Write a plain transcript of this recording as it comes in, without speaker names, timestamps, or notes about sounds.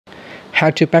how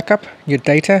to back up your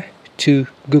data to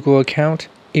Google account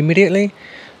immediately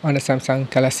on the Samsung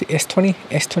Galaxy S20,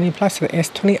 S20 Plus, and the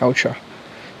S20 Ultra.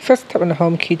 First, tap on the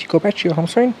home key to go back to your home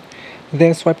screen.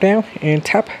 Then swipe down and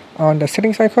tap on the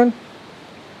settings icon.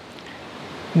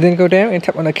 Then go down and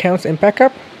tap on accounts and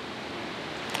backup.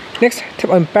 Next,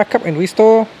 tap on backup and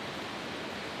restore.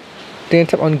 Then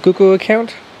tap on Google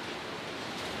account.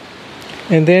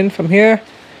 And then from here,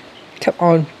 tap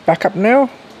on backup now.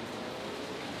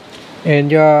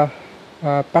 And your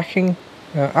backing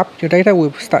up your data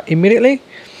will start immediately.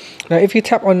 Now if you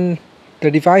tap on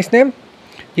the device name,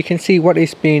 you can see what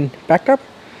is being backed up.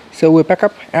 So we'll back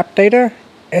up app data,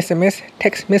 SMS,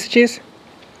 text messages,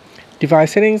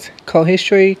 device settings, call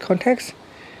history, contacts,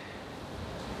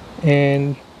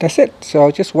 and that's it. So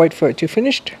I'll just wait for it to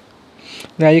finish.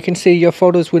 Now you can see your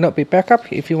photos will not be backed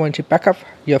up. If you want to back up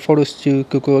your photos to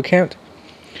Google account,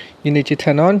 you need to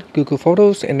turn on Google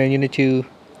Photos, and then you need to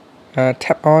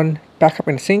tap on backup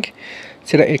and sync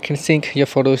so that it can sync your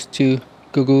photos to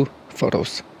Google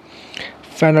Photos.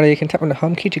 Finally, you can tap on the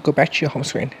home key to go back to your home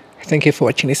screen. Thank you for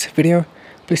watching this video.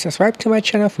 Please subscribe to my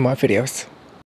channel for more videos.